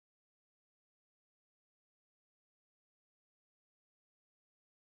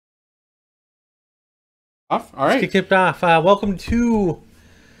All right. Let's get kicked off. Welcome to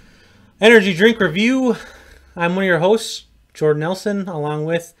Energy Drink Review. I'm one of your hosts, Jordan Nelson, along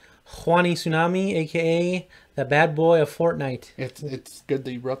with Juani Tsunami, a.k.a. the bad boy of Fortnite. It's good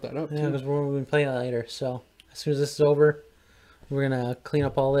that you brought that up. Yeah, because we're going to be playing it later. So as soon as this is over, we're going to clean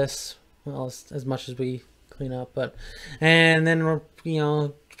up all this. Well, as much as we clean up. And then we're,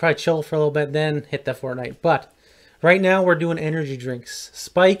 probably chill for a little bit, then hit the Fortnite. But right now we're doing energy drinks.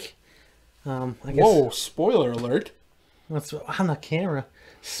 Spike. I guess, whoa, spoiler alert. That's on the camera.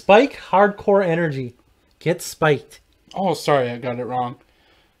 Spike Hardcore Energy. Get spiked. Oh, sorry, I got it wrong.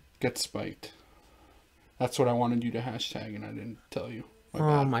 Get spiked. That's what I wanted you to hashtag, and I didn't tell you.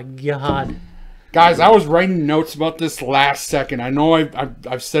 My God. Guys, I was writing notes about this last second. I know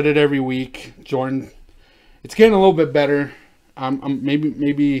I've said it every week, Jordan. It's getting a little bit better.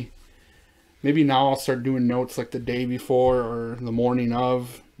 Maybe now I'll start doing notes like the day before or the morning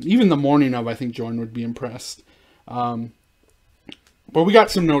of. Even the morning of, I think Jordan would be impressed. But we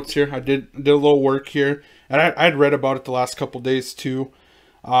got some notes here. I did a little work here. And I had read about it the last couple days too.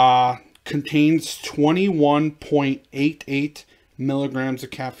 Contains 21.88 milligrams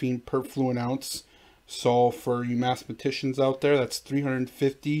of caffeine per fluid ounce. So for you mathematicians out there, that's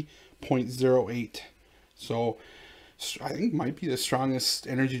 350.08. So I think it might be the strongest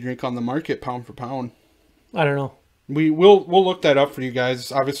energy drink on the market, pound for pound. I don't know. We'll look that up for you guys.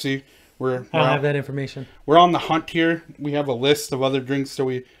 Obviously, I don't have that information. We're on the hunt here. We have a list of other drinks that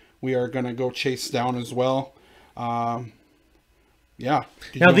we are gonna go chase down as well. Yeah.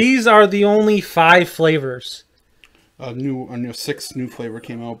 Now these are the only 5 flavors. A new 6th new flavor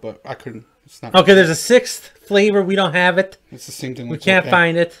came out, but I couldn't. It's not. Okay, there's a 6th flavor. We don't have it. It's the same thing. We can't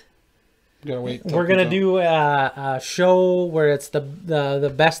find it. We gotta wait. We're gonna do a show where it's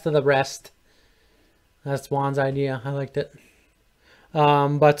the best of the rest. That's Juan's idea. I liked it.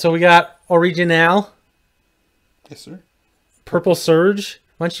 But so we got Original. Yes, sir. Purple Surge.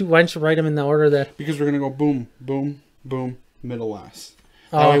 Why don't you write them in the order that? Because we're gonna go boom, boom, boom, middle last.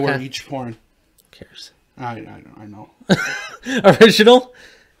 That way we're each pouring. Who cares? I know. Original.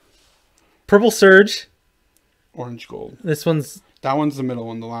 Purple Surge. Orange Gold. That one's the middle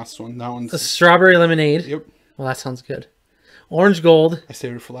one. The last one. That one's a Strawberry Lemonade. Yep. Well, that sounds good. Orange Gold. I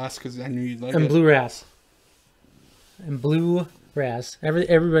saved it for last because I knew you'd like it. And Blue Raz.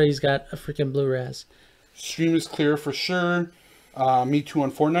 Everybody's got a freaking Blue Raz. Stream is clear for sure. Me too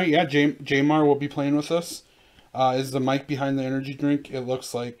on Fortnite. Yeah, Jamar will be playing with us. Is the mic behind the energy drink? It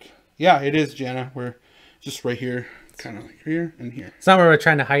looks like. Yeah, it is, Jana. We're just right here. Kind of like here and here. It's not where we're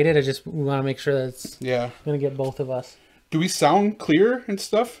trying to hide it. We want to make sure that it's going to get both of us. Do we sound clear and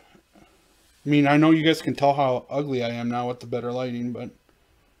stuff? I mean, I know you guys can tell how ugly I am now with the better lighting, but...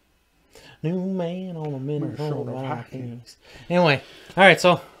 New man on a Minnesota Vikings. Anyway, all right,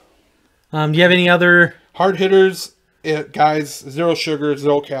 so do you have any other... Hard hitters, guys, 0 sugar,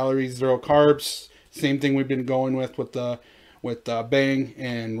 0 calories, 0 carbs. Same thing we've been going with Bang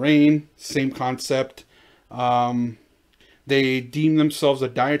and Rain. Same concept. They deem themselves a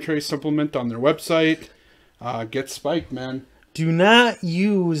dietary supplement on their website. Get spiked, man. Do not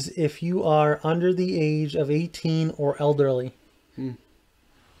use if you are under the age of 18 or elderly.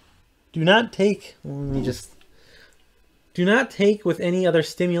 Do not take... Do not take with any other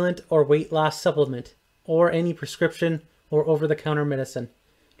stimulant or weight loss supplement or any prescription or over-the-counter medicine.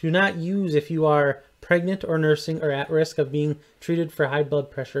 Do not use if you are pregnant or nursing or at risk of being treated for high blood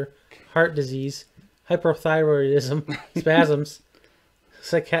pressure, heart disease, hypothyroidism, spasms,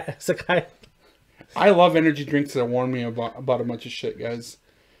 I love energy drinks that warn me about a bunch of shit, guys.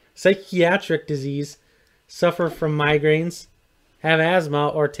 Psychiatric disease, suffer from migraines, have asthma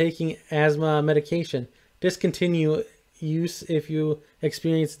or taking asthma medication. Discontinue use if you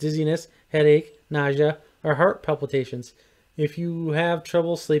experience dizziness, headache, nausea, or heart palpitations. If you have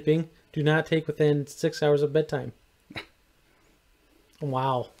trouble sleeping, do not take within 6 hours of bedtime.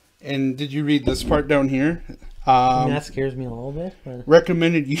 Wow. And did you read this part down here? That scares me a little bit. But...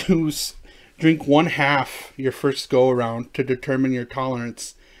 Recommended use: drink 1/2 your first go around to determine your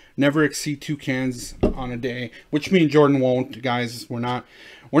tolerance. Never exceed 2 cans on a day, which means Jordan won't, guys. We're not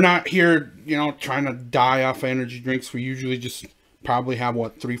here, trying to die off energy drinks. We usually just probably have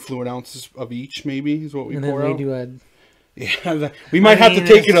 3 fluid ounces of each, maybe is what we pour out. Yeah, we might have to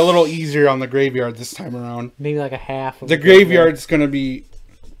take it a little easier on the graveyard this time around. Maybe like a half. The graveyard's gonna be.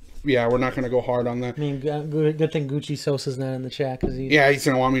 Yeah, we're not gonna go hard on that. I mean, good thing Gucci Sosa's not in the chat because he's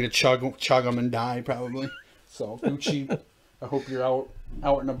gonna want me to chug them and die probably. So Gucci, I hope you're out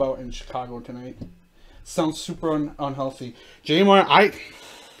and about in Chicago tonight. Sounds super unhealthy. Jamar,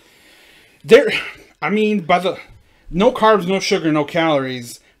 no carbs, no sugar, no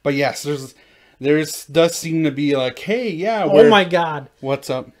calories. But yes, does seem to be like, hey, yeah. Oh my God. What's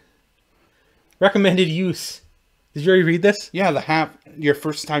up? Recommended use. Did you already read this? Yeah, your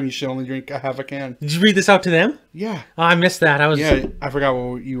first time you should only drink a half a can. Did you read this out to them? Yeah. Oh, I missed that. Yeah, I forgot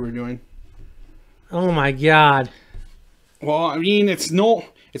what you were doing. Oh my God. Well, I mean, it's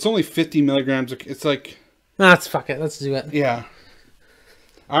only 50 milligrams. It's like... Let's fuck it. Let's do it. Yeah.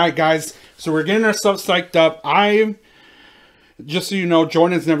 All right, guys. So we're getting ourselves psyched up. Just so you know,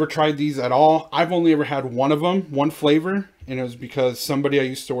 Jordan's never tried these at all. I've only ever had one of them, one flavor. And it was because somebody I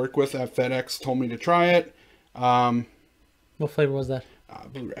used to work with at FedEx told me to try it. What flavor was that?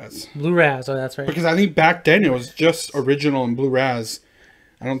 Blue Raz. Blue Raz. Oh, that's right. Because I think back then it was just original and Blue Raz.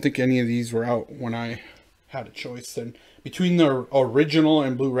 I don't think any of these were out when I had a choice. And between the original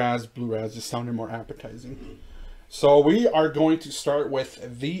and Blue Raz just sounded more appetizing. So we are going to start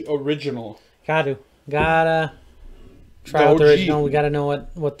with the original. Gotta try out the original. We gotta know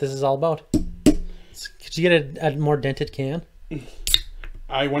what this is all about. Could you get a more dented can?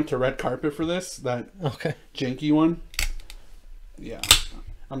 I went to red carpet for this. That janky one. Yeah,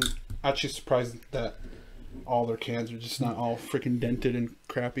 I'm actually surprised that all their cans are just not all freaking dented and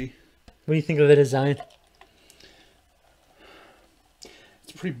crappy. What do you think of the design?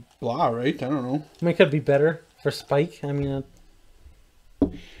 It's pretty blah, right? I don't know. I mean, it could be better for Spike. I mean,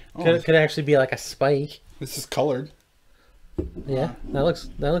 could actually be like a spike. This is colored. Yeah, that looks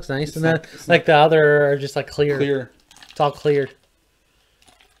nice. And then like the other are just like clear. Clear. It's all cleared.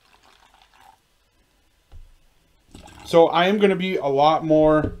 So I am going to be a lot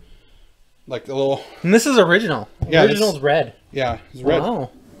more like a little... And this is original. Yeah, Original's red. Yeah, it's red. Wow.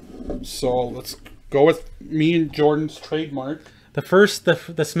 So let's go with me and Jordan's trademark.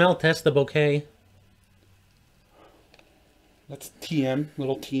 The smell test, the bouquet. That's TM,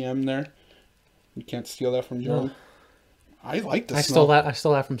 little TM there. You can't steal that from Jordan. No. I like the smell. I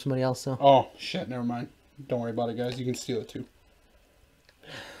stole that from somebody else. So. Oh shit! Never mind. Don't worry about it, guys. You can steal it too.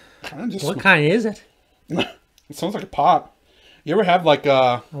 What kind is it? It sounds like a pop. You ever have like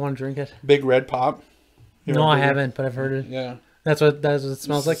a... I want to drink it. Big red pop? No, I haven't, but I've heard it. Yeah. That's what it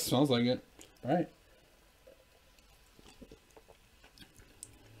smells like? It smells like it. All right.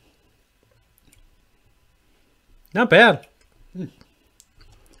 Not bad.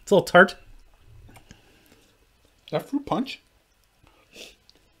 It's a little tart. Is that fruit punch?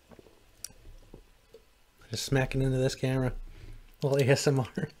 Just smacking into this camera. A little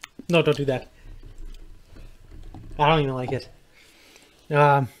ASMR. No, don't do that. I don't even like it.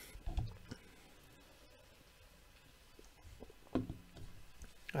 I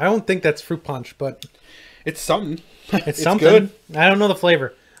don't think that's fruit punch, but it's something. It's something. Good. I don't know the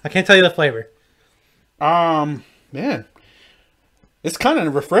flavor. I can't tell you the flavor. Man, it's kind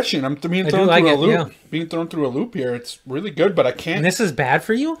of refreshing. I'm being thrown through a loop. Yeah. Being thrown through a loop here. It's really good, but I can't. And this is bad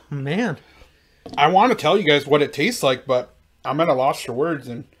for you, man. I want to tell you guys what it tastes like, but I'm at a loss for words.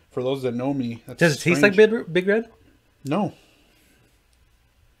 And for those that know me, does it taste like Big Red? No.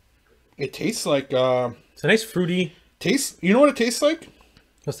 It tastes like it's a nice fruity taste. You know what it tastes like?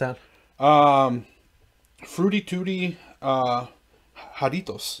 What's that? Fruity Tooty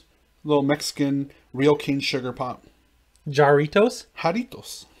Jarritos. Little Mexican real cane sugar pop. Jarritos?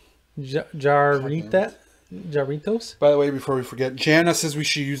 Jarritos. Jarritos? By the way, before we forget, Jana says we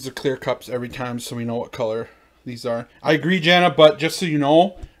should use the clear cups every time so we know what color these are. I agree, Jana, but just so you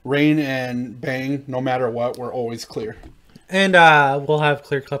know, Rain and Bang, no matter what, we're always clear. And we'll have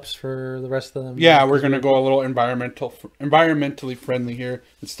clear cups for the rest of them. Yeah, we're going to go a little environmentally friendly here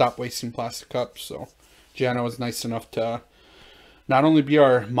and stop wasting plastic cups. So Jana was nice enough to not only be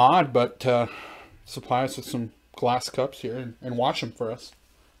our mod, but to supply us with some glass cups here and wash them for us.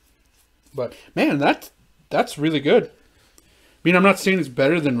 But man, that's really good. I mean, I'm not saying it's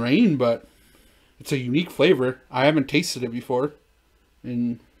better than Rain, but it's a unique flavor. I haven't tasted it before.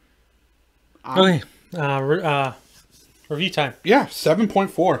 And okay, review time. Yeah,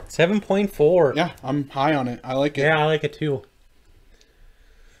 7.4. 7.4. Yeah, I'm high on it. I like it. Yeah, I like it too.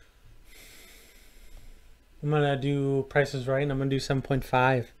 I'm gonna do prices right, and I'm gonna do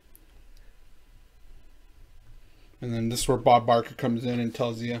 7.5. And then this is where Bob Barker comes in and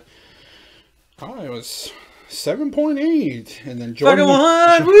tells you, oh, it was 7.8. And then Jordan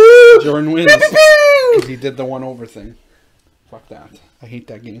wins because he did the 1 over thing. Fuck that. I hate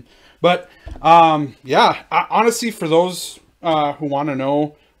that game. But, yeah, honestly, for those who want to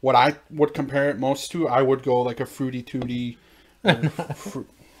know what I would compare it most to, I would go like a Fruity Tooty. What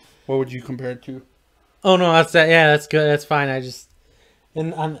would you compare it to? Oh, no, that's that. Yeah, that's good. That's fine. I just, in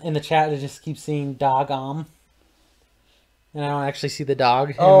the chat, I just keep seeing dog and I don't actually see the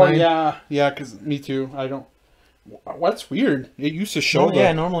dog. Oh, yeah. Yeah, because me too. I don't That's weird. It used to show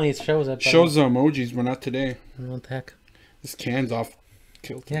yeah, normally it shows it. Shows the emojis, but not today. What the heck? This can's off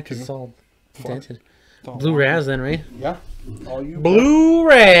kilter. Yeah, because it's all dented. All Blue Raz then, right? Yeah. All you Blue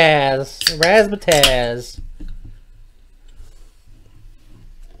Raz. Razzmatazz.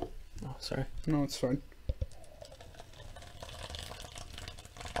 Oh, sorry. No, it's fine.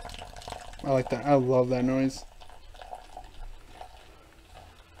 I like that. I love that noise.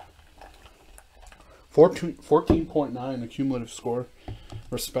 14.9 the cumulative score.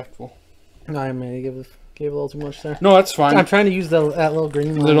 Respectful. No, I may gave a little too much there. No, that's fine. I'm trying to use that little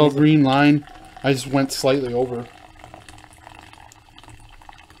green line. Little green line. I just went slightly over.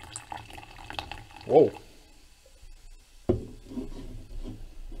 Whoa.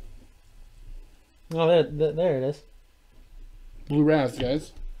 Oh, there it is. Blue Raz,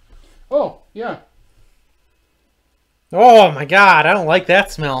 guys. Oh, yeah. Oh my god, I don't like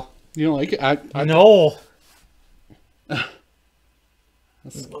that smell. You don't like it? No.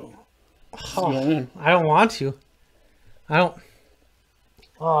 Let's go Oh, in. I don't want to. I don't.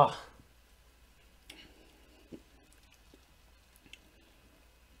 Oh.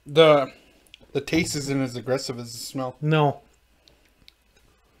 The taste isn't as aggressive as the smell. No.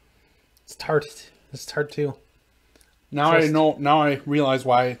 It's tart. It's tart too. Now I know. Now I realize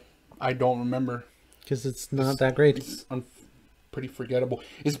why I don't remember. Because it's not that great. It's pretty forgettable.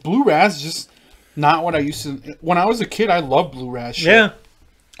 Is Blue Raz just not what I used to? When I was a kid, I loved Blue Raz. Shit. Yeah.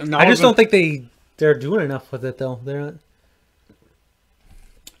 And I just don't think they're doing enough with it though. They're not.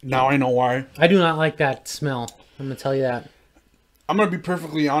 Now I know why. I do not like that smell. I'm gonna tell you that. I'm gonna be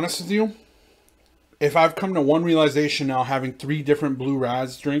perfectly honest with you. If I've come to one realization now, having 3 different Blue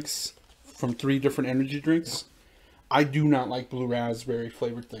Raz drinks from 3 different energy drinks, I do not like blue raspberry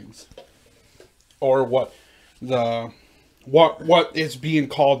flavored things, or what is being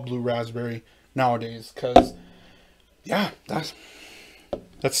called blue raspberry nowadays. Because yeah, that's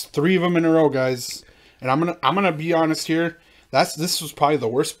 3 of them in a row, guys. And I'm gonna be honest here. This was probably the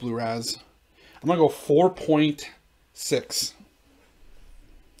worst blue raz. I'm gonna go 4.6.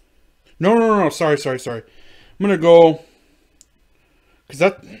 No. Sorry. I'm gonna go.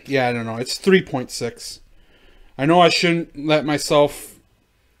 Because yeah, I don't know. It's 3.6. I know I shouldn't let myself.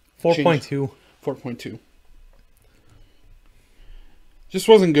 4.2. 4.2. Just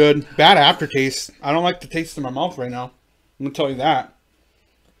wasn't good. Bad aftertaste. I don't like the taste in my mouth right now. I'm gonna tell you that.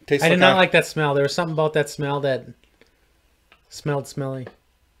 I did not like that smell. There was something about that smell that smelled smelly.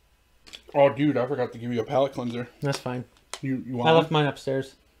 Oh, dude, I forgot to give you a palate cleanser. That's fine. You want? I left mine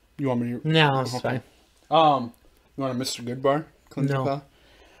upstairs. You want me to? No, it's fine. You want a Mr. Goodbar cleanser?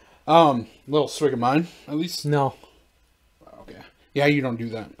 No. Little swig of mine, at least. No. Okay. Yeah, you don't do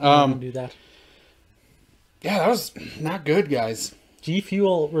that. I don't do that. Yeah, that was not good, guys. G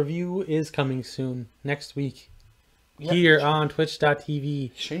Fuel review is coming soon next week. Yeah. Here on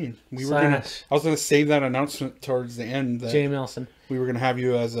Twitch.tv. Shane, I was gonna save that announcement towards the end. That Jay Nelson. We were gonna have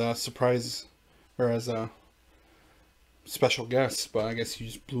you as a surprise, or as a special guest, but I guess you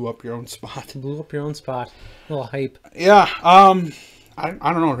just blew up your own spot. Blew up your own spot. A little hype. Yeah. I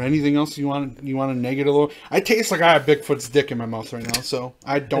don't know. Anything else you want to negate a little? I taste like I have Bigfoot's dick in my mouth right now, so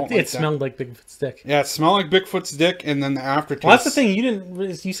I don't. It smelled like Bigfoot's dick. Yeah, it smelled like Bigfoot's dick, and then the aftertaste. Well, that's the thing.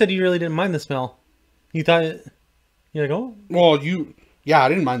 You said you really didn't mind the smell. You thought you're like, oh. Well, yeah, I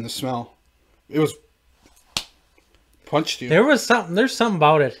didn't mind the smell. It was punched you. There's something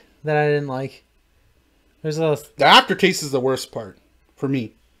about it that I didn't like. The aftertaste is the worst part for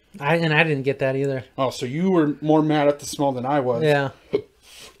me. I didn't get that either. Oh, so you were more mad at the smell than I was. Yeah.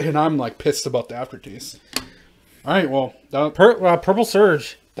 And I'm like pissed about the aftertaste. All right, well, Purple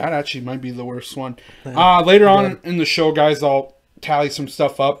Surge. That actually might be the worst one. Later on in the show, guys, I'll tally some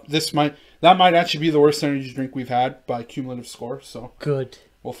stuff up. That might actually be the worst energy drink we've had by cumulative score. So good.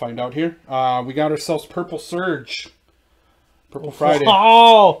 We'll find out here. We got ourselves Purple Surge. Purple Friday.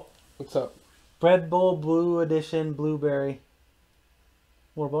 Oh! What's up? Red Bull Blue Edition Blueberry.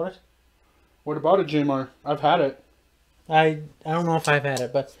 What about it? What about it, Jamar? I've had it. I don't know if I've had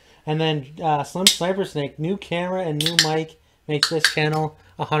it, but and then Slim Sniper Snake, new camera and new mic makes this channel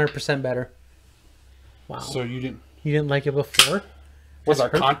 100% better. Wow. So you didn't like it before? Was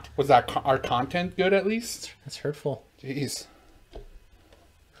our content good at least? That's hurtful. Jeez.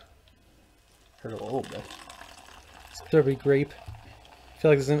 Hurt a little bit. Strawberry grape.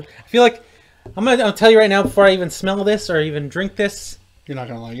 I feel like I'll tell you right now before I even smell this or even drink this. You're not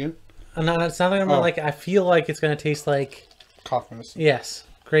gonna like it? It's not like I'm gonna like it. I feel like it's gonna taste like cough medicine. Yes,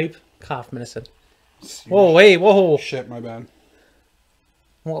 grape cough medicine. Whoa, wait, whoa! Shit, my bad.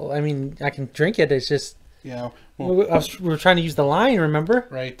 Well, I mean, I can drink it. It's just yeah. Well, we were trying to use the line. Remember?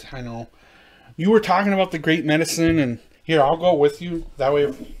 Right, I know. You were talking about the great medicine, and here, I'll go with you. That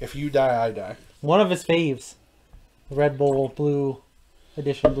way, if you die, I die. One of his faves. Red Bull Blue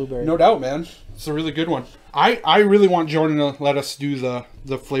Edition Blueberry. No doubt, man. It's a really good one. I really want Jordan to let us do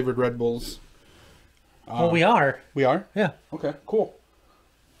the flavored Red Bulls. Well, we are. We are? Yeah. Okay, cool.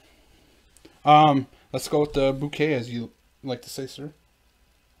 Let's go with the bouquet, as you like to say, sir.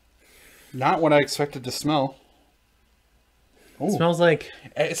 Not what I expected to smell. It smells like...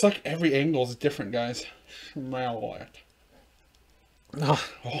 It's like every angle is different, guys. Smell it. Oh,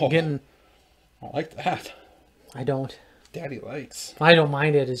 getting... I like that. I don't. Daddy likes. I don't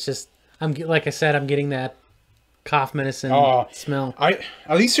mind it. It's just... like I said, I'm getting that cough medicine smell. At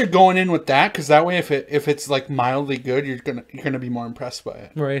least you're going in with that, because that way, if it's like mildly good, you're gonna be more impressed by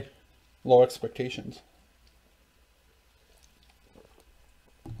it. Right. Low expectations.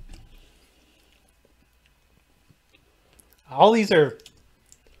 All these are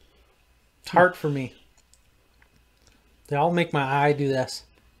tart for me. They all make my eye do this.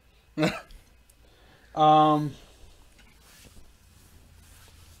 Oh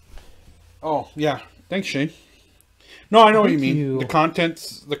yeah, thanks, Shane. No, I know what you mean. The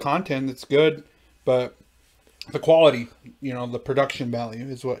content, it's good, but the quality, the production value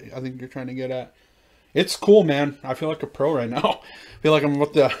is what I think you're trying to get at. It's cool, man. I feel like a pro right now. I feel like I'm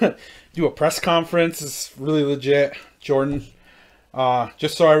about to do a press conference. It's really legit. Jordan,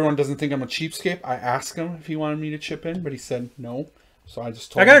 just so everyone doesn't think I'm a cheapskate, I asked him if he wanted me to chip in, but he said no. So I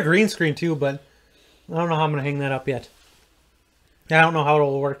just told him. I got a green screen too, but I don't know how I'm gonna hang that up yet. I don't know how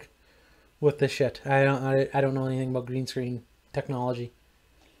it'll work with this shit. I don't know anything about green screen technology.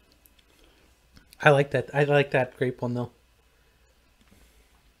 I like that. I like that grape one though.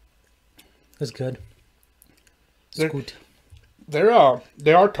 It's good. It's good. They are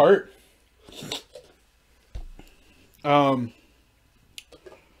tart. I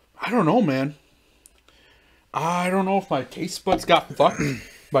don't know, man. I don't know if my taste buds got fucked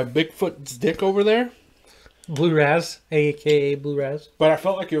by Bigfoot's dick over there. Blue Raz, aka Blue Raz. But I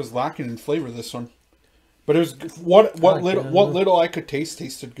felt like it was lacking in flavor, this one. But it was what little I could taste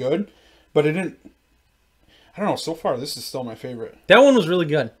tasted good, but it didn't. I don't know. So far, this is still my favorite. That one was really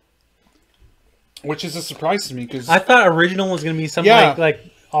good. Which is a surprise to me because I thought original was gonna be something like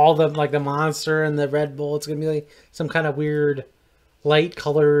all the the Monster and the Red Bull. It's gonna be like some kind of weird, light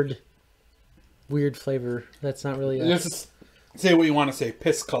colored, weird flavor. That's not really. Just say what you want to say.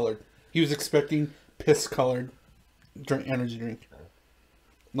 Piss colored. He was expecting piss colored energy drink,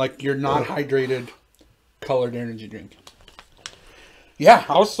 like your non-hydrated colored energy drink. Yeah,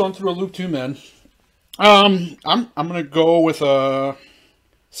 I was thrown through a loop too, man. I'm gonna go with a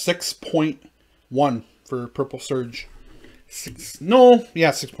 6.1 for Purple Surge.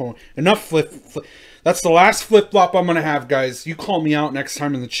 6.1. Enough flip. That's the last flip flop I'm gonna have, guys. You call me out next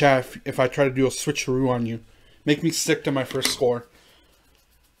time in the chat if I try to do a switcheroo on you. Make me stick to my first score.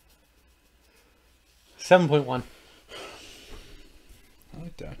 7.1. I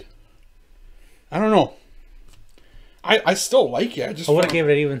like that. I don't know. I still like it. I would have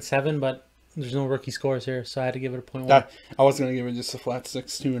given it even 7, but there's no rookie scores here, so I had to give it a 0.1. I was gonna give it just a flat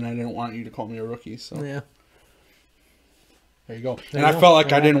 6 too, and I didn't want you to call me a rookie. So yeah, there you go. And I felt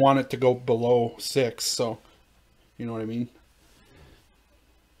like I didn't want it to go below 6, so you know what I mean.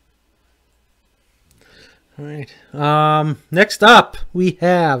 All right. Next up we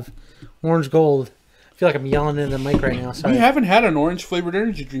have Orange Gold. I feel like I'm yelling into the mic right now. Sorry. We haven't had an orange flavored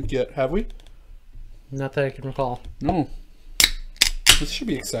energy drink yet, have we? Not that I can recall. No. This should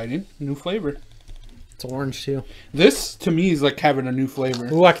be exciting. New flavor. It's orange too. This to me is like having a new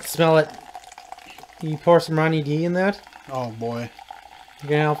flavor. Ooh, I can smell it. You pour some Ronnie D in that? Oh boy. You're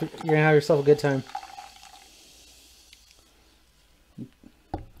gonna have yourself a good time.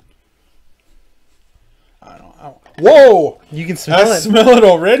 I don't. Whoa! You can smell it. I smell it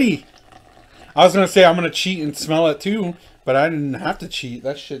already. I was gonna say I'm gonna cheat and smell it too, but I didn't have to cheat.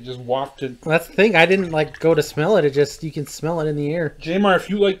 That shit just wafted. Well, that's the thing. I didn't go to smell it. It just you can smell it in the air. Jamar, if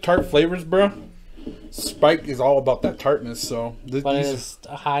you like tart flavors, bro, Spike is all about that tartness. So but it is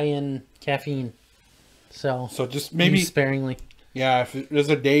high in caffeine. So just maybe use sparingly. Yeah, if there's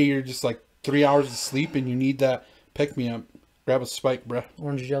a day you're just like 3 hours of sleep and you need that pick me up, grab a Spike, bro.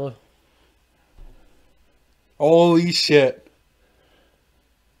 Orange Jello. Holy shit.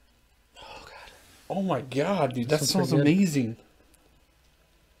 Oh, God. Oh, my God, dude. That smells amazing.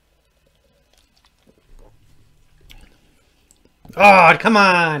 Oh, come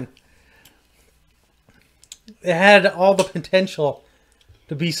on. It had all the potential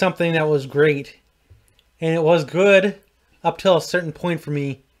to be something that was great. And it was good up till a certain point for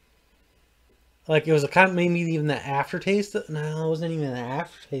me. Like, it was a kind of maybe even the aftertaste. No, it wasn't even the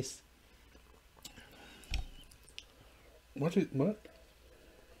aftertaste. What?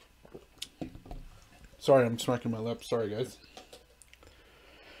 Sorry, I'm smacking my lips. Sorry, guys.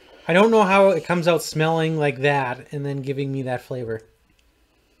 I don't know how it comes out smelling like that and then giving me that flavor.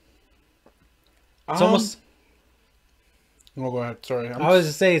 It's almost... Oh, go ahead. Sorry. I was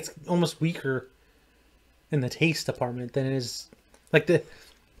to say it's almost weaker in the taste department than it is... Like the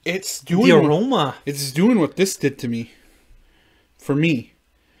aroma. It's doing what this did to me. For me.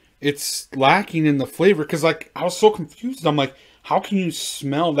 It's lacking in the flavor. Because, like, I was so confused. I'm like, how can you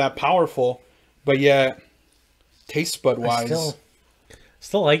smell that powerful? But yet, taste bud wise... I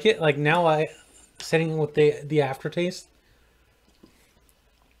still like it. Like, now setting with the aftertaste,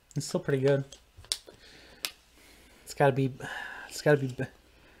 it's still pretty good. It's gotta be...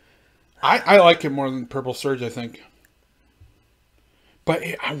 I like it more than Purple Surge, I think. But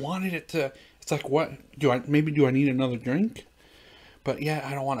I wanted it to... It's like, what? Do I need another drink? But yeah,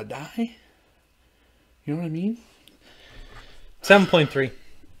 I don't want to die. You know what I mean? 7.3.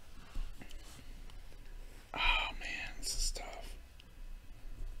 Oh, man. This is tough.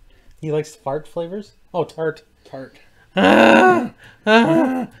 He likes fart flavors? Oh, tart. Tart. Yeah,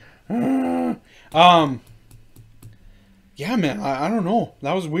 man. I don't know.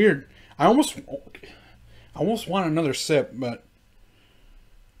 That was weird. I almost want another sip, but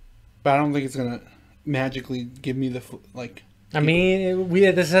I don't think it's gonna magically give me the like. I mean,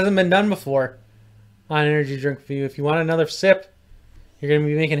 this hasn't been done before on Energy Drink Review. If you want another sip, you're gonna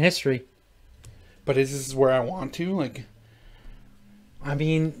be making history. But is this where I want to? Like, I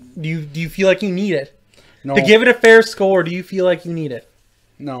mean, do you feel like you need it? No. To give it a fair score, do you feel like you need it?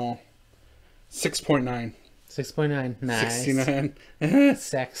 No. 6.9. 6.9. Nice. 69.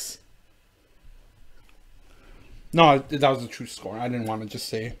 Sex. No, that was a true score. I didn't want to just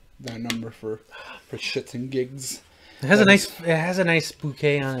say that number for shits and gigs. It has a nice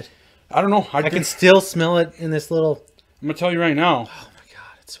bouquet on it. I don't know. I can still smell it in this little... I'm going to tell you right now. Oh my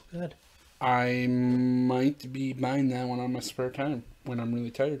god, it's so good. I might be buying that one on my spare time when I'm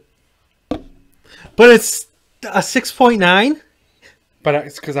really tired. But it's a 6.9? But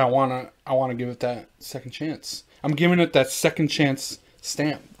it's because I wanna give it that second chance. I'm giving it that second chance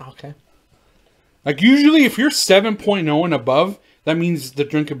stamp. Okay. Like usually, if you're 7.0 and above, that means the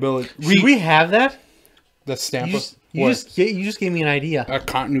drinkability. Should we have that? The stamp. You just gave me an idea.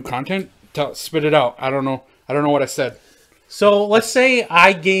 New content. Spit it out. I don't know what I said. So let's say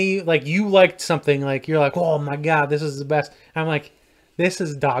I gave you liked something, like you're like, oh my god, this is the best. I'm like, this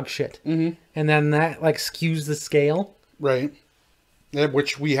is dog shit. Mm-hmm. And then that skews the scale. Right. Yeah,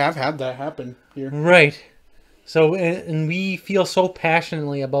 which we have had that happen here. Right. So, and we feel so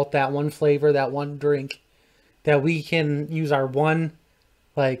passionately about that one flavor, that one drink, that we can use our one,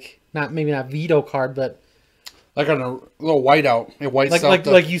 maybe not veto card, but... Like on a little whiteout. It whites out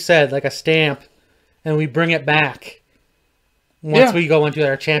like you said, like a stamp, and we bring it back once we go into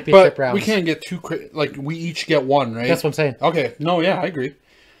our championship rounds. We can't get too... we each get one, right? That's what I'm saying. Okay. No, yeah, I agree.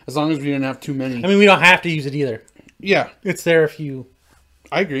 As long as we didn't have too many. I mean, we don't have to use it either. Yeah. It's there if you...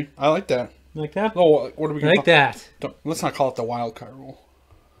 I agree. I like that. Like that? Oh, what are we going to like that. Let's not call it the wild card rule.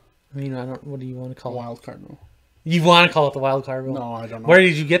 I mean, what do you want to call it? Wild card rule. You want to call it the wild card rule? No, I don't know. Where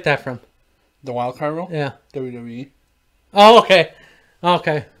did you get that from? The wild card rule? Yeah. WWE. Oh, okay.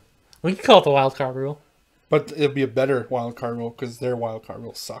 Okay. We can call it the wild card rule. But it'll be a better wild card rule because their wild card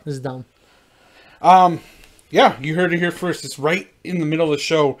rule sucks. It's dumb. Yeah, you heard it here first. It's right in the middle of the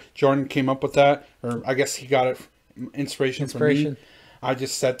show. Jordan came up with that, or I guess he got it inspiration from me. I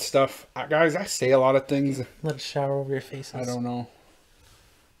just said stuff. Guys, I say a lot of things. Let it shower over your faces. I don't know.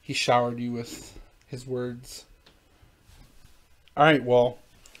 He showered you with his words. All right, well,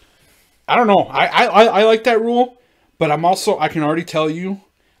 I don't know. I like that rule, but I can already tell you,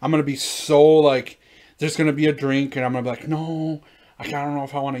 I'm going to be so there's going to be a drink, and I'm going to be like, no, I don't know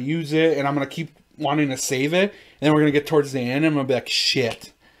if I want to use it, and I'm going to keep wanting to save it, and then we're going to get towards the end, and I'm going to be like,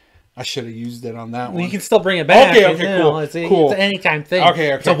 shit. I should have used it on that one. You can still bring it back. Okay, cool. It's an anytime thing.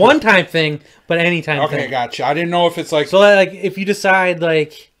 Okay, it's a one-time thing, but anytime thing. Okay, gotcha. I didn't know if it's so if you decide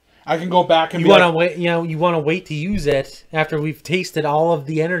I can go back and you want to wait. You want to wait to use it after we've tasted all of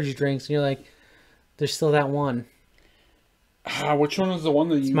the energy drinks, and you're like, there's still that one. Which one was the one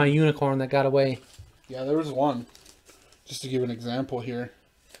that It's my unicorn that got away. Yeah, there was one. Just to give an example here.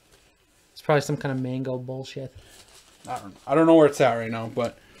 It's probably some kind of mango bullshit. I don't know where it's at right now,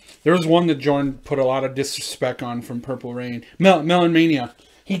 but. There was one that Jordan put a lot of disrespect on from Purple Rain. Melon Mania.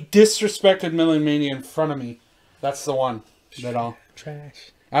 He disrespected Melon Mania in front of me. That's the one.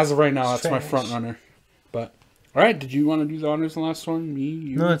 Trash. As of right now, that's my front runner. But, alright, did you want to do the honors in the last one? Me?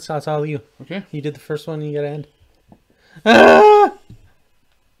 You? No, it's all you. Okay. You did the first one, you gotta end. Ah!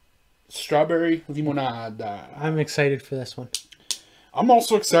 strawberry limonada. I'm excited for this one. I'm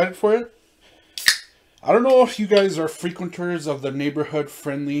also excited for it. I don't know if you guys are frequenters of the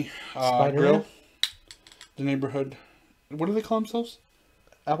neighborhood-friendly grill. The neighborhood... What do they call themselves?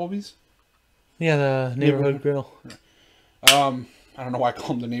 Applebee's? Yeah, the neighborhood grill. I don't know why I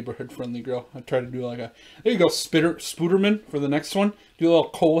call them the neighborhood-friendly grill. I try to do like a... There you go, Spooderman for the next one. Do a little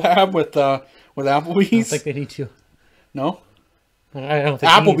collab with Applebee's. I don't think they need to. No? I don't think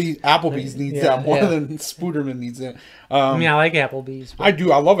Applebee's needs that more than Spooderman needs it. I mean, I like Applebee's. But... I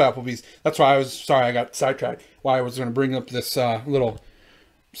do. I love Applebee's. That's why I was... Sorry, I got sidetracked. Why I was going to bring up this little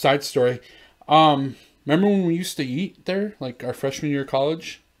side story. Remember when we used to eat there? Like our freshman year of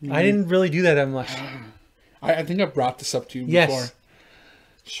college? I didn't really do that much. I think I brought this up to you before. Yes.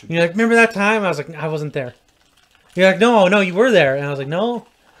 You're like, remember that time? I was like, I wasn't there. You're like, no, you were there. And I was like, no,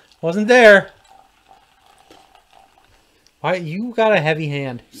 wasn't there. Why, you got a heavy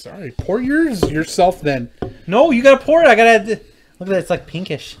hand. Sorry, pour yours yourself then. No, you gotta pour it. I gotta. Look at that. It's like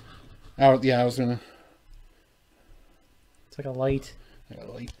pinkish. Oh yeah, I was gonna. It's like a light. Like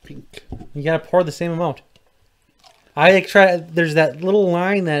a light pink. You gotta pour the same amount. I like try. There's that little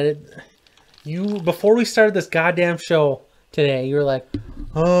line that you before we started this goddamn show today. You were like,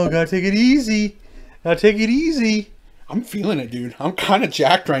 "Oh, gotta take it easy. Gotta take it easy." I'm feeling it, dude. I'm kind of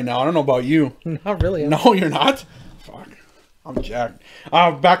jacked right now. I don't know about you. Not really. No, you're not. Fuck. I'm jacked.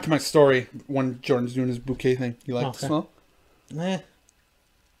 Back to my story when Jordan's doing his bouquet thing. You like the smell? No,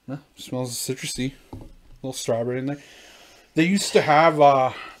 smells citrusy. A little strawberry in there. They used to have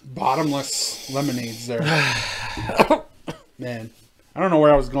bottomless lemonades there. Man, I don't know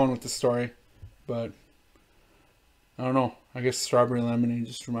where I was going with this story, but I don't know. I guess strawberry lemonade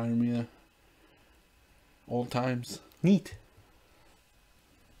just reminded me of old times. Neat.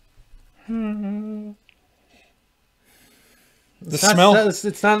 It's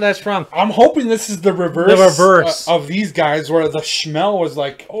not that strong. I'm hoping this is the reverse of these guys, where the smell was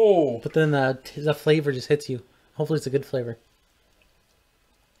like, oh. But then the flavor just hits you. Hopefully it's a good flavor.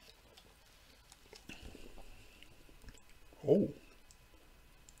 Oh.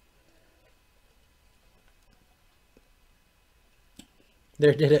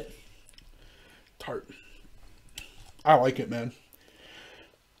 There, did it. Tart. I like it, man.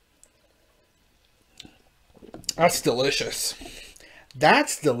 That's delicious.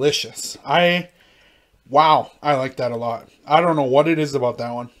 That's delicious. Wow, I like that a lot. I don't know what it is about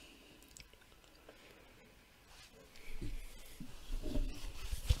that one.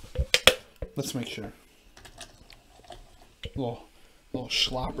 Let's make sure. Little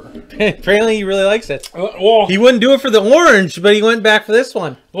schlopper. Apparently he really likes it. Well, he wouldn't do it for the orange, but he went back for this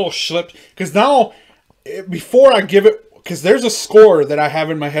one. Little schlip. Because now, before I give it, because there's a score that I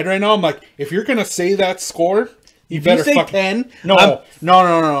have in my head right now. I'm like, if you're gonna say that score, you better say fucking 10. No.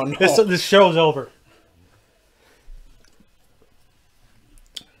 This show's over.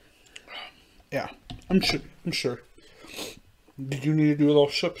 Yeah, I'm sure. Did you need to do a little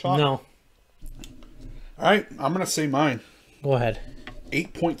ship shot? No. All right, I'm gonna say mine. Go ahead.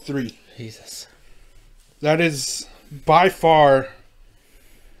 8.3. Jesus. That is by far.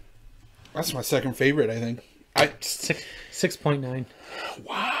 That's my second favorite, I think. 6.9.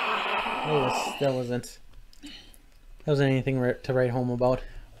 Wow. That wasn't anything to write home about.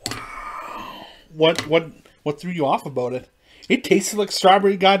 Wow. What threw you off about it? It tasted like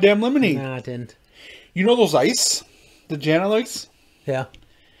strawberry goddamn lemonade. Nah, it didn't. You know those ice that Jana likes? Yeah.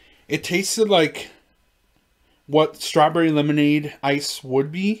 It tasted like what strawberry lemonade ice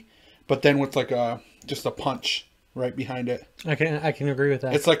would be, but then with like just a punch right behind it. I can agree with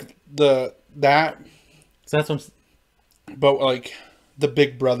that. It's like that. So that's what. But like the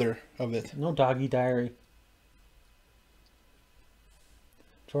big brother of it. No doggy diary.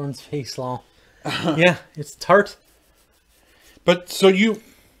 Jordan's face law. Yeah, it's tart. But so you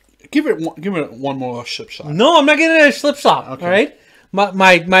give it one more slip shot. No, I'm not getting a slip shot. Okay. All right,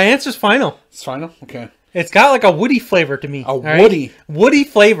 my answer's final. It's final. Okay. It's got like a woody flavor to me. Woody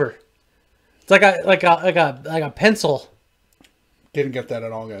flavor. It's like a pencil. Didn't get that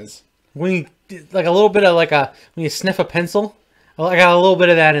at all, guys. When you like a little bit of when you sniff a pencil, I got a little bit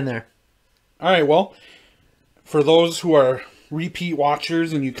of that in there. All right. Well, for those who are repeat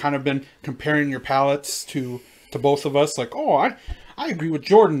watchers and you kind of been comparing your palates to both of us, like, oh, I agree with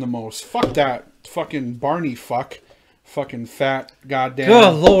Jordan the most. Fuck that fucking Barney fucking fat goddamn.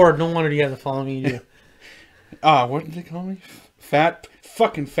 Good Lord, no wonder you have to follow me. You. What did they call me?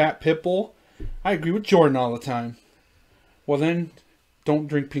 Fucking fat pitbull. I agree with Jordan all the time. Well then, don't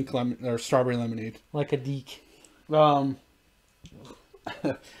drink pink lemon or strawberry lemonade. Like a deek. The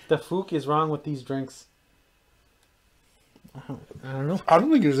fook is wrong with these drinks. I don't know. I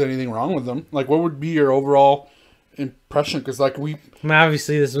don't think there's anything wrong with them. Like, what would be your overall impression? Because, like, I mean,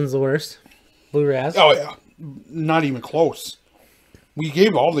 obviously, this one's the worst. Blue Raz. Oh, yeah. Not even close. We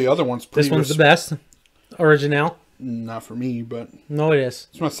gave all the other ones pretty... This one's the best. Original. Not for me, but... No, it is.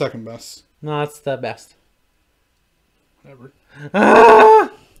 It's my second best. No, it's the best. Whatever.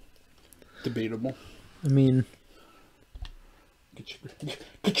 Ah! Debatable. I mean...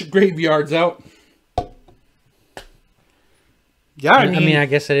 Get your graveyards out. Yeah, I mean, I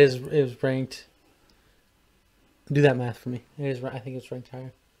guess it is ranked. Do that math for me. It is. I think it's ranked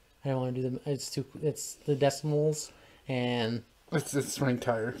higher. I don't want to do the. It's the decimals and. It's ranked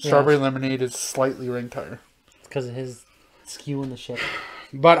higher. Strawberry lemonade is slightly ranked higher. Because of his skew in the shit.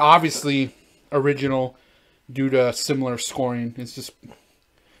 But obviously, original, due to similar scoring, it's just.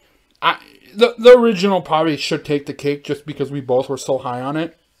 The original probably should take the cake just because we both were so high on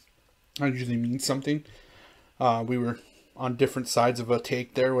it. That usually means something. We were on different sides of a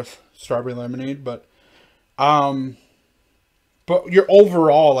take there with strawberry lemonade, but your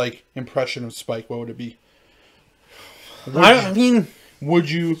overall like impression of Spike, what would it be? I mean, would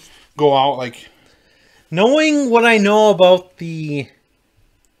you go out like knowing what I know about the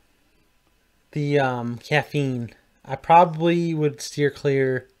caffeine? I probably would steer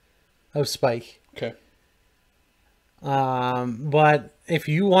clear of Spike. Okay. But if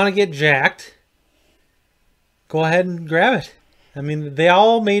you want to get jacked, go ahead and grab it. I mean, they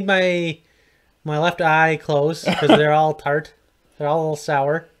all made my left eye close because they're all tart. They're all a little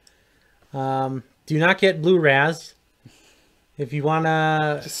sour. Do not get Blue Raz. If you want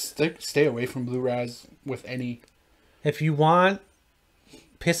to... Just stay away from Blue Raz with any... If you want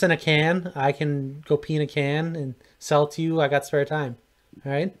piss in a can, I can go pee in a can and sell it to you. I got spare time.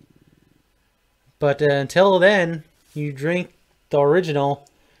 All right? But until then, you drink the original,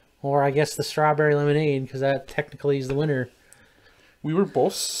 or I guess the strawberry lemonade, because that technically is the winner. We were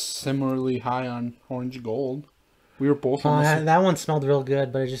both similarly high on orange gold. We were both. That one smelled real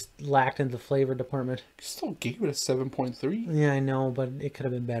good, but it just lacked in the flavor department. You still gave it a 7.3. Yeah, I know, but it could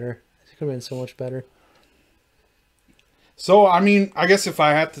have been better. It could have been so much better. So, I mean, I guess if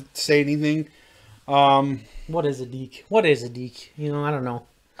I had to say anything, what is a deek? What is a deek? You know, I don't know.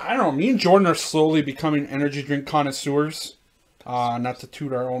 I don't know. Me and Jordan are slowly becoming energy drink connoisseurs. Not to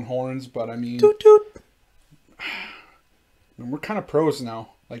toot our own horns, but I mean, toot toot. We're kind of pros now.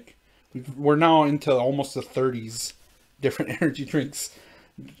 Like we're now into almost the 30s, different energy drinks,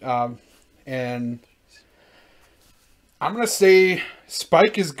 and I'm gonna say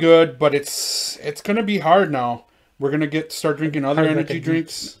Spike is good, but it's gonna be hard now. We're gonna start drinking other energy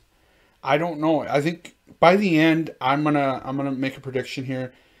drinks. I don't know. I think by the end, I'm gonna make a prediction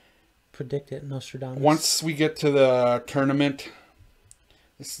here. Predict it, Nostradamus. Once we get to the tournament,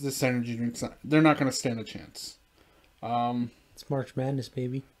 this energy drinks, they're not going to stand a chance. It's March Madness,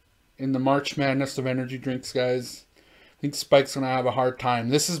 baby. In the March Madness of energy drinks, guys, I think Spike's going to have a hard time.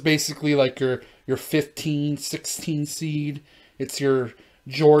 This is basically like your 15, 16 seed. It's your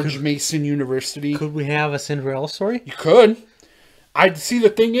George Mason University. Could we have a Cinderella story? You could. I'd see. The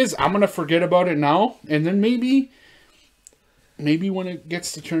thing is, I'm going to forget about it now, and then maybe when it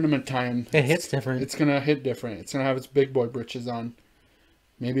gets to tournament time, it hits different. It's gonna hit different. It's gonna have its big boy britches on.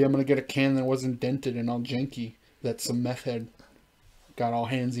 Maybe I'm gonna get a can that wasn't dented and all janky that some meth head got all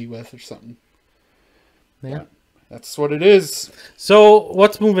handsy with or something. Yeah, but that's what it is. So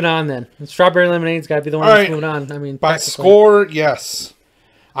what's moving on then? Strawberry lemonade's got to be the one that's moving on. I mean, by score, yes.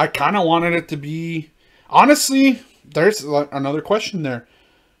 I kind of wanted it to be. Honestly, there's another question there.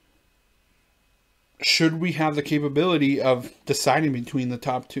 Should we have the capability of deciding between the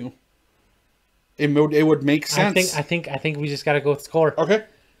top two? It would make sense. I think we just got to go with score. Okay.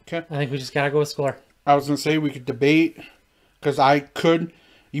 I think we just got to go with score. I was gonna say we could debate because I could,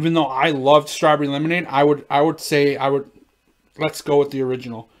 even though I loved strawberry lemonade, I would say let's go with the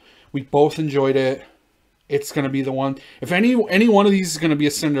original. We both enjoyed it. It's gonna be the one. If any one of these is gonna be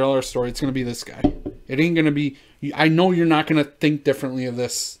a Cinderella story, it's gonna be this guy. It ain't gonna be. I know you're not gonna think differently of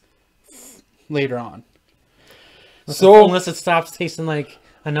this later on. So unless it stops tasting like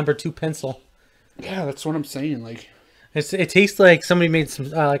a number 2 pencil. Yeah, that's what I'm saying. Like it tastes like somebody made some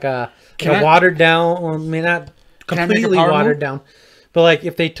like a watered down, or may not completely watered down, but like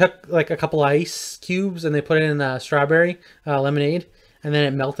if they took like a couple ice cubes and they put it in the strawberry lemonade and then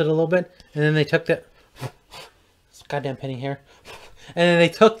it melted a little bit and then they took that goddamn penny here and then they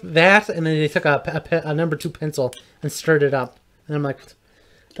took that and then they took a number 2 pencil and stirred it up, and I'm like,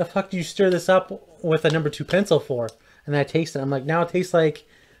 the fuck do you stir this up with a number 2 pencil for? And I taste it. I'm like, now it tastes like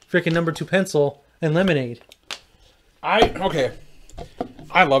freaking number 2 pencil and lemonade.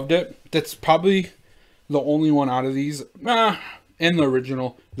 I loved it. That's probably the only one out of these, and the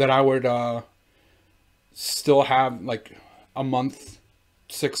original, that I would still have like a month,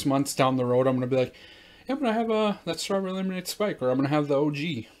 6 months down the road. I'm going to be like, yeah, I'm going to have that strawberry lemonade spike, or I'm going to have the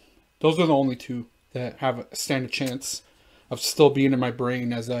OG. Those are the only two that stand a chance of still being in my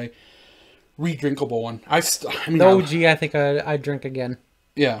brain as a re-drinkable one. I mean, the OG, I think I'd drink again.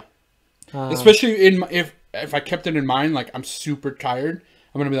 Yeah. Especially if I kept it in mind, like I'm super tired,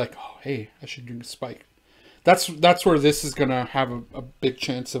 I'm going to be like, oh, hey, I should drink a spike. That's where this is going to have a big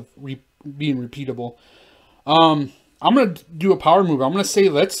chance of being repeatable. I'm going to do a power move. I'm going to say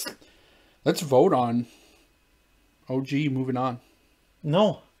let's vote on OG moving on.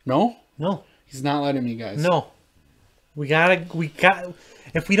 No. No? No. He's not letting me, guys. No. We got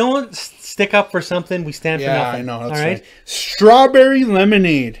if we don't stick up for something, we stand for nothing. Yeah, I know. That's all right? right. Strawberry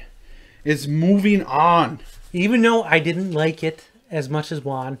lemonade is moving on. Even though I didn't like it as much as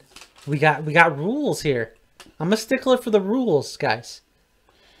Juan, we got rules here. I'm a stickler for the rules, guys.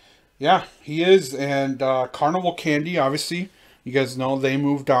 Yeah, he is. And Carnival Candy, obviously, you guys know they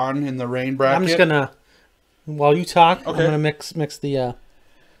moved on in the rain bracket. I'm just gonna, while you talk, okay. I'm gonna mix the.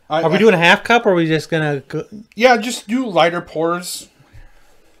 Are we doing a half cup, or are we just gonna? Go... Yeah, just do lighter pours.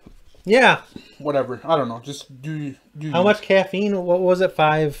 Yeah. Whatever. I don't know. Just do. How much caffeine? What was it?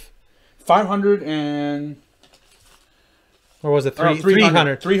 500 and. Or was it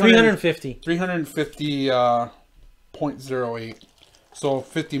 300? 350. 350.08. So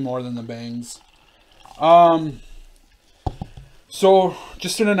 50 more than the bangs. So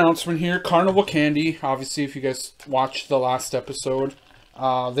just an announcement here. Carnival Candy, obviously, if you guys watched the last episode,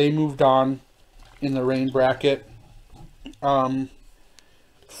 they moved on in the rain bracket.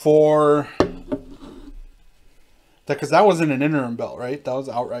 For that, because that wasn't an interim belt, right? That was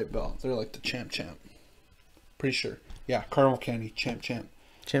an outright belt. They're like the champ. Pretty sure. Yeah, Carnival Candy, champ. Champ.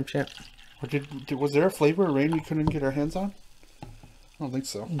 Or was there a flavor of rain we couldn't get our hands on? I don't think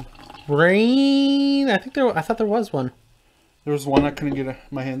so. Rain? I thought there was one. There was one I couldn't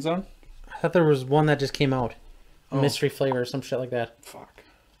get my hands on? I thought there was one that just came out. A mystery flavor or some shit like that. Fuck.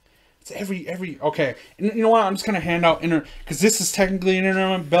 It's every... Okay. And you know what? I'm just going to hand out... Because this is technically an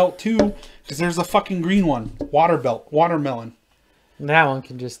interim belt too. Because there's a fucking green one. Watermelon. That one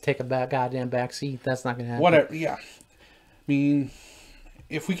can just take a goddamn back seat. That's not going to happen. Whatever. Yeah. I mean...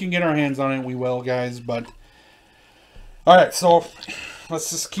 If we can get our hands on it, we will, guys. But... Alright, so... Let's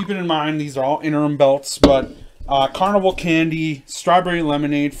just keep it in mind. These are all interim belts. But... Carnival Candy, Strawberry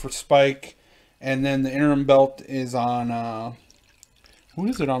Lemonade for Spike, and then the interim belt is on, who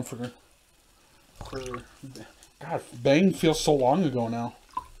is it on for, God, Bang feels so long ago now.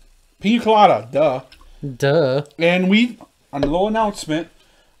 Pina Colada, duh. And we, on a little announcement,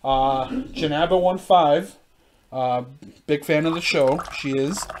 Janaba15, big fan of the show, she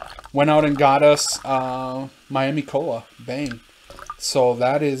is, went out and got us, Miami Cola, Bang. So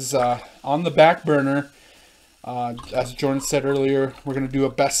that is, on the back burner. As Jordan said earlier, we're going to do a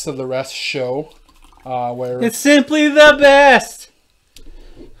best of the rest show. Where it's simply the best.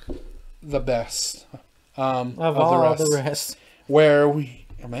 The best. Of all the rest. Where we...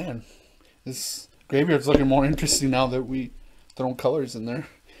 Oh, man. This graveyard's looking more interesting now that we throw colors in there.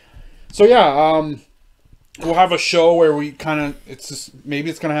 So, yeah. We'll have a show where we kind of... It's just...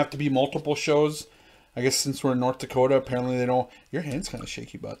 Maybe it's going to have to be multiple shows. I guess since we're in North Dakota, apparently they don't... Your hand's kind of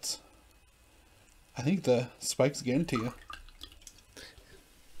shaky, butts. I think the spike's getting to you.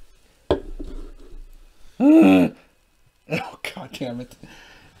 Oh, God damn it.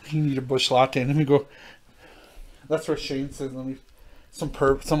 You need a bush latte. Let me go. That's what Shane says. Let me. Some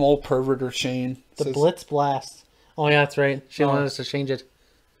old perverter Shane. The says, Blitz Blast. Oh, yeah, that's right. Shane wanted us to change it.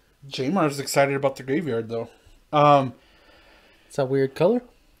 Jamar's excited about the graveyard, though. It's a weird color.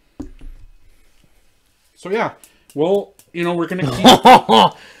 So, yeah. Well, you know, we're going to keep...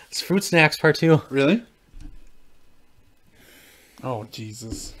 It's Fruit Snacks Part 2. Really? Oh,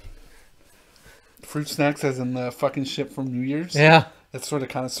 Jesus. Fruit Snacks as in the fucking shit from New Year's? Yeah. That's what it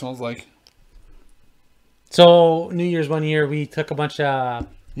kind of smells like. So, New Year's one year, we took a bunch of...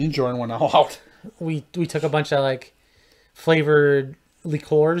 You and Jordan went all out. We took a bunch of, like, flavored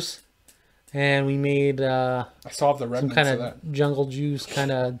liqueurs. And we made... I saw the remnants some kind of that. Jungle juice,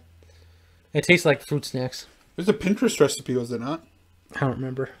 kind of... It tastes like Fruit Snacks. There's a Pinterest recipe, was it not? I don't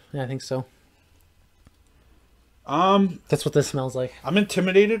remember. Yeah, I think so. That's what this smells like. I'm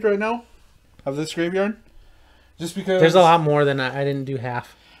intimidated right now of this graveyard. Just because... There's a lot more than I didn't do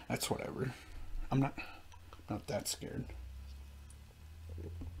half. That's whatever. I'm not that scared.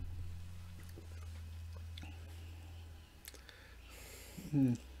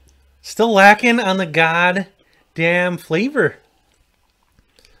 Still lacking on the goddamn flavor.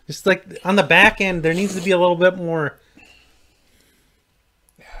 Just like on the back end, there needs to be a little bit more.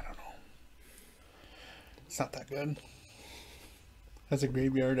 Yeah, I don't know. It's not that good. That's a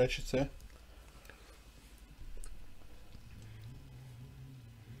graveyard, I should say.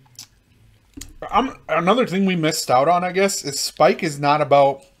 Another thing we missed out on, I guess, is Spike is not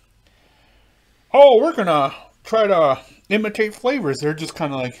about, oh, we're gonna try to imitate flavors. They're just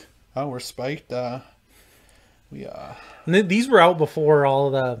kind of like, oh, we're spiked. These were out before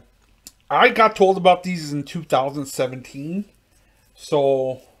all the. I got told about these in 2017,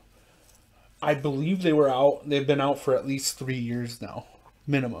 so I believe they were out. They've been out for at least 3 years now,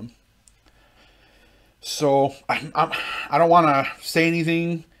 minimum. So I don't want to say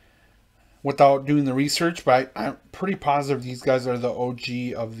anything without doing the research, but I'm pretty positive these guys are the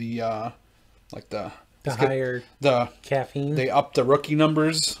OG of the the higher caffeine. They upped the rookie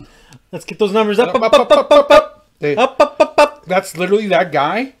numbers. Let's get those numbers up. That's literally that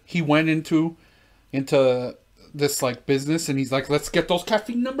guy. He went into this like business, and he's like, let's get those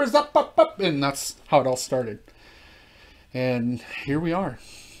caffeine numbers up, and that's how it all started. And here we are.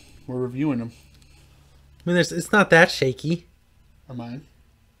 We're reviewing them. I mean, it's not that shaky. Or mine.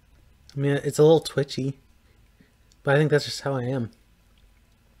 I mean, it's a little twitchy, but I think that's just how I am.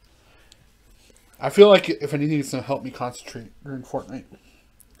 I feel like if anything, it's gonna help me concentrate during Fortnite.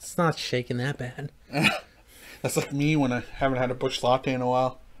 It's not shaking that bad. That's like me when I haven't had a Busch Latte in a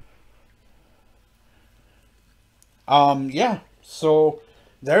while. Yeah. So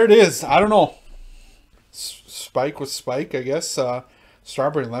there it is. I don't know. Spike with Spike, I guess.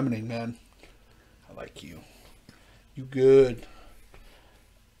 Strawberry lemonade, man. I like you. You good.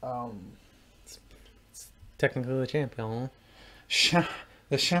 It's technically the champion.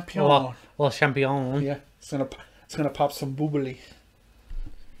 The champion. Well, champion. Yeah, it's gonna pop some boobily.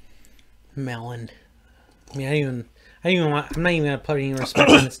 Melon. I mean, I'm not even gonna put any respect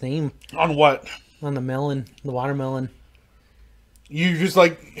on its name. On what? On the melon, the watermelon. You just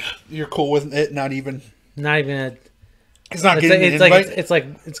like, you're cool with it, not even. It's not getting an invite. It's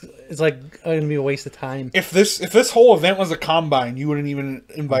like gonna be a waste of time. If this whole event was a combine, you wouldn't even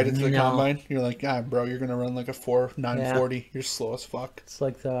invite it to the combine. You're like, bro, you're gonna run like a 4.940. Yeah. You're slow as fuck. It's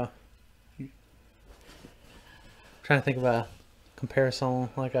like trying to think of a comparison,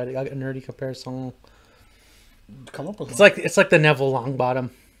 like a nerdy comparison. Come up with it's like the Neville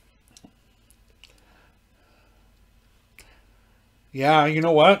Longbottom. Yeah, you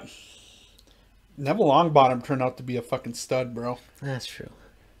know what? Neville Longbottom turned out to be a fucking stud, bro. That's true.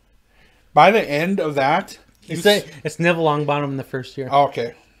 By the end of that, it's Neville Longbottom in the first year. Oh,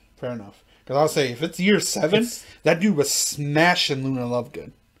 okay, fair enough. Because I'll say if it's year 7, that dude was smashing Luna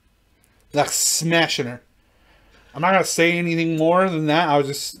Lovegood, like smashing her. I'm not gonna say anything more than that. I was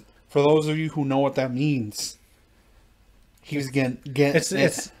just, for those of you who know what that means, he was getting it's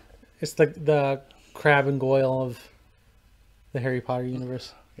the Crab and Goyle of the Harry Potter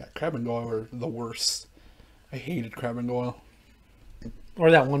universe. Yeah, Crab and Goyle were the worst. I hated Crab and Goyle.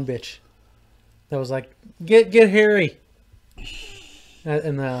 Or that one bitch that was like, get Harry.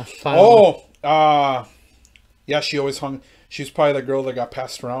 In the final yeah, she always hung. She was probably the girl that got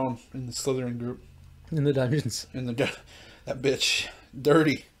passed around in the Slytherin group. In the dungeons. That bitch.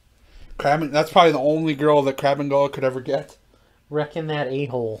 Dirty. That's probably the only girl that Crab and Goyle could ever get. Reckon that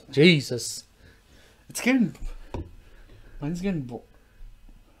a-hole. Jesus. Mine's getting...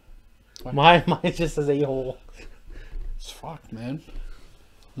 Mine just says a-hole. It's fucked, man.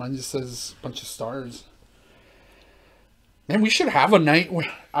 Mine just says a bunch of stars. Man, we should have a night where...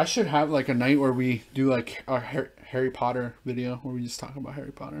 I should have like a night where we do like a Harry Potter video where we just talk about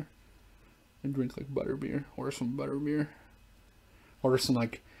Harry Potter. And drink like butterbeer. Order some butterbeer. Order some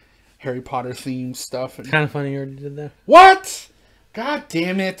like Harry Potter themed stuff. It's kind of funny you already did that. What? God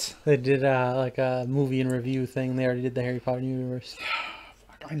damn it. They did like a movie and review thing. They already did the Harry Potter universe.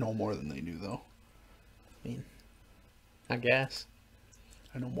 I know more than they do, though. I mean, I guess.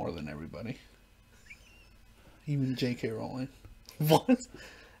 I know more than everybody. Even J.K. Rowling. What?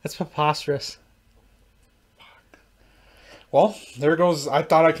 That's preposterous. Fuck. Well, there goes. I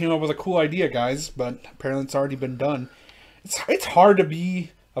thought I came up with a cool idea, guys, but apparently it's already been done. It's hard to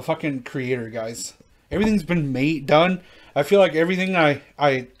be a fucking creator, guys. Everything's been done. I feel like everything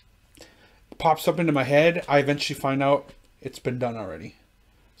I pops up into my head, I eventually find out it's been done already.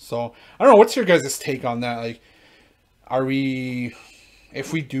 So, I don't know. What's your guys' take on that? Like,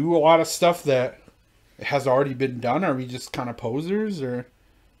 if we do a lot of stuff that has already been done, are we just kind of posers, or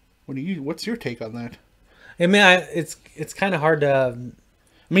what's your take on that? I mean, it's kind of hard to...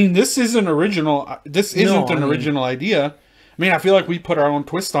 I mean, this isn't original. This isn't an original idea. I mean, I feel like we put our own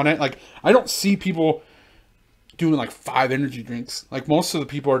twist on it. Like, I don't see people doing like 5 energy drinks. Like most of the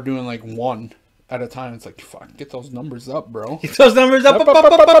people are doing like 1 at a time. It's like, fuck, get those numbers up, bro. Get those numbers up.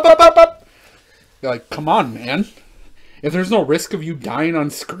 You're like, come on, man. If there's no risk of you dying on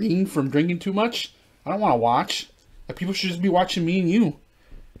screen from drinking too much, I don't want to watch. Like, people should just be watching me and you.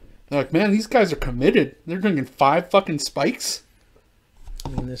 They're like, man, these guys are committed. They're drinking 5 fucking spikes. I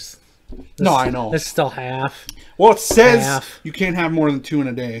mean, this no, I know. This is still half. Well, it says half. You can't have more than 2 in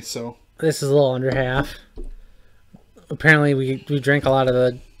a day, so. This is a little under half. Apparently, we drank a lot of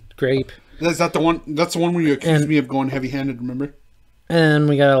the grape. Is that the one? That's the one where you accused me of going heavy-handed, remember? And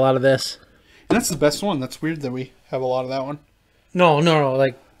we got a lot of this. And that's the best one. That's weird that we have a lot of that one. No.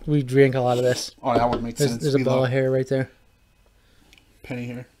 Like, we drank a lot of this. Oh, that would make sense. There's a Bella hair right there. Penny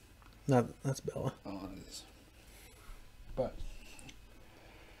hair. No, that's Bella. Oh, it is. But,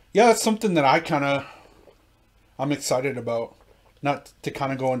 yeah, that's something that I'm excited about. Not to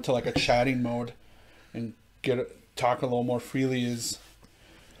kind of go into like a chatting mode and talk a little more freely, is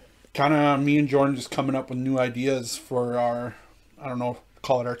kind of me and Jordan just coming up with new ideas for our, I don't know,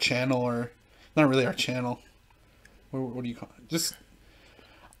 call it our channel, or not really our channel. What do you call it?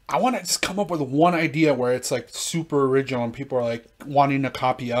 I want to just come up with one idea where it's like super original and people are like wanting to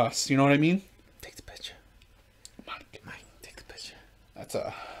copy us. You know what I mean? Take the picture. Mike, take the picture. It's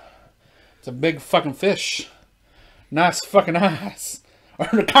a big fucking fish. Nice fucking ass.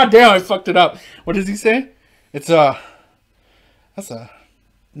 Or, goddamn, I fucked it up. What does he say? That's a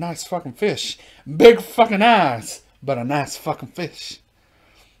nice fucking fish. Big fucking ass, but a nice fucking fish.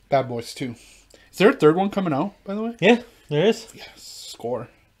 Bad Boys 2. Is there a 3rd one coming out, by the way? Yeah, there is. Yes, score.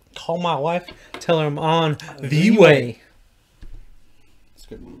 Call my wife. Tell her I'm on the way. It's a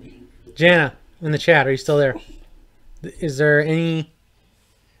good movie. Jana, in the chat, are you still there? Is there any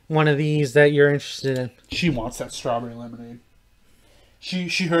one of these that you're interested in? She wants that strawberry lemonade. She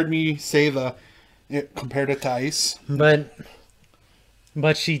heard me say compared it to ice.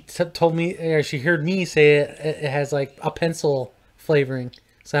 But she told me, or she heard me say it has like a pencil flavoring.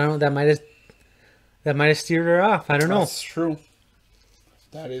 So I don't know, that might have steered her off. I don't know. That's true.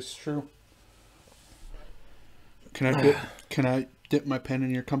 That is true. Can I dip my pen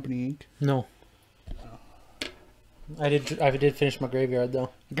in your company ink? No. I did finish my graveyard though.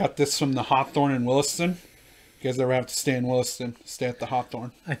 Got this from the Hawthorne in Williston. You guys ever have to stay in Williston? Stay at the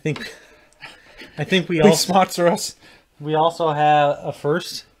Hawthorne. I think we all sponsor us. We also have a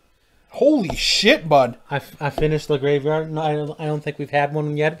first. Holy shit, bud! I finished the graveyard. No, I don't think we've had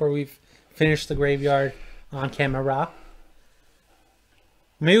one yet where we've finished the graveyard on camera.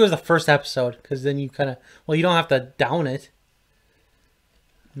 Maybe it was the first episode, because then you kind of, well, you don't have to down it.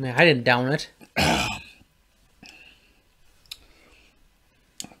 I mean, I didn't down it.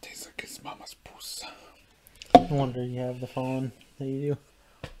 Tastes like his mama's puss. No wonder you have the phone that you do.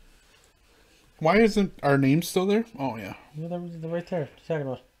 Why isn't our name still there? Oh, yeah. They're right there. What are you talking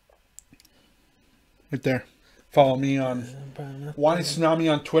about? Right there. Follow me on Wani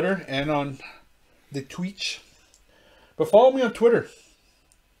Tsunami on Twitter and on the Twitch. But follow me on Twitter.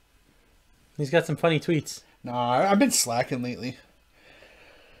 He's got some funny tweets. Nah, I've been slacking lately.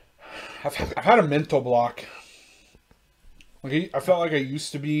 I've had a mental block. Like, I felt like I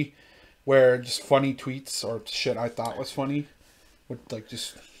used to be, where just funny tweets or shit I thought was funny would like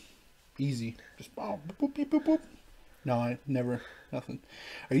just easy. Just boop, boop, boop, boop, boop. No, I never. Nothing.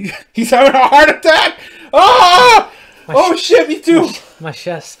 He's having a heart attack! Ah! Oh shit, me too! My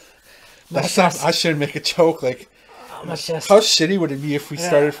chest. I shouldn't make a joke. Like, my chest. How shitty would it be if we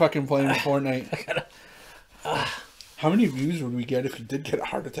started fucking playing Fortnite? How many views would we get if you did get a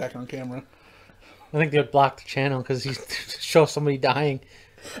heart attack on camera? I think they would block the channel because you show somebody dying.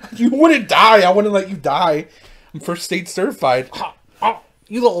 You wouldn't die. I wouldn't let you die. I'm first state certified.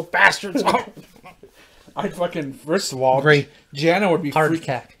 You little bastards. I'd fucking, first of all, Great. Jana would be heart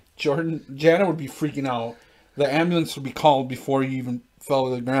attack. Jana would be freaking out. The ambulance would be called before you even fell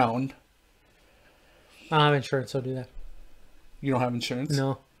to the ground. I don't have insurance, so do that. You don't have insurance?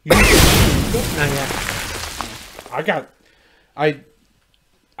 No. Not yet.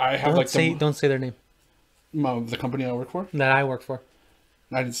 I have don't say their name. The company I work for? That I work for.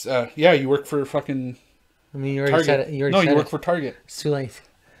 Yeah, you work for fucking I mean, you already Target. said it. You work for Target. It's too late.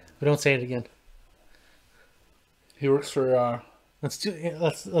 We don't say it again. He works for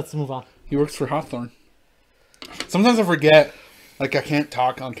Let's move on. He works for Hawthorne. Sometimes I forget, like, I can't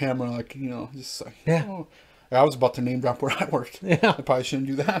talk on camera, like, you know, just like, yeah. Oh. I was about to name drop where I worked. Yeah. I probably shouldn't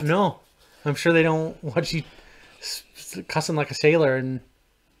do that. No. I'm sure they don't want you cussing like a sailor and...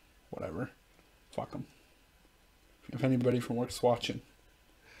 Whatever. Fuck them. If anybody from work's watching,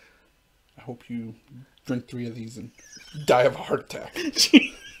 I hope you drink 3 of these and die of a heart attack.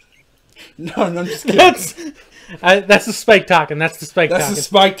 No, I'm just kidding. That's the Spike talking. That's the Spike talking. That's the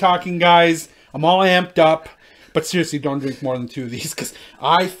Spike talking, guys. I'm all amped up. But seriously, don't drink more than 2 of these because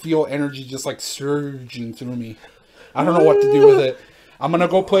I feel energy just like surging through me. I don't know what to do with it. I'm gonna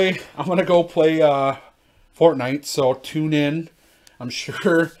go play Fortnite, so tune in. I'm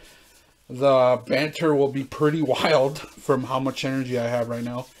sure the banter will be pretty wild from how much energy I have right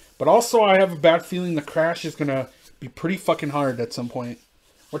now. But also, I have a bad feeling the crash is gonna be pretty fucking hard at some point.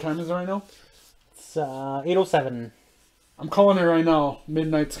 What time is it right now? It's 8:07. I'm calling it right now.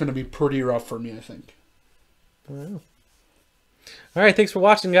 Midnight's gonna be pretty rough for me, I think. Wow. All right, thanks for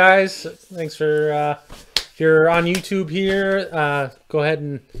watching, guys. Thanks for if you're on YouTube here, go ahead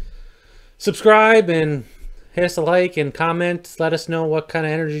and subscribe and hit us a like and comment. Let us know what kind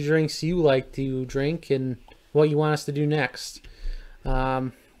of energy drinks you like to drink and what you want us to do next.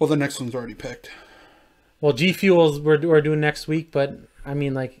 Well, the next one's already picked. Well, G Fuels we're doing next week, but I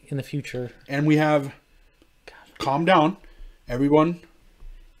mean like in the future. And we have, calm down, everyone.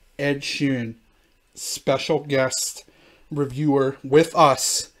 Ed Sheeran, special guest reviewer with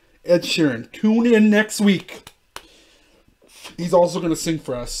us. Ed Sheeran, tune in next week. He's also going to sing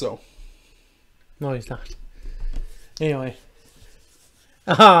for us, so. No, he's not. Anyway.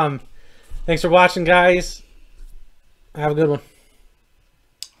 Thanks for watching, guys. Have a good one.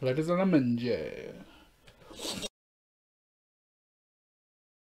 Ladies and gentlemen.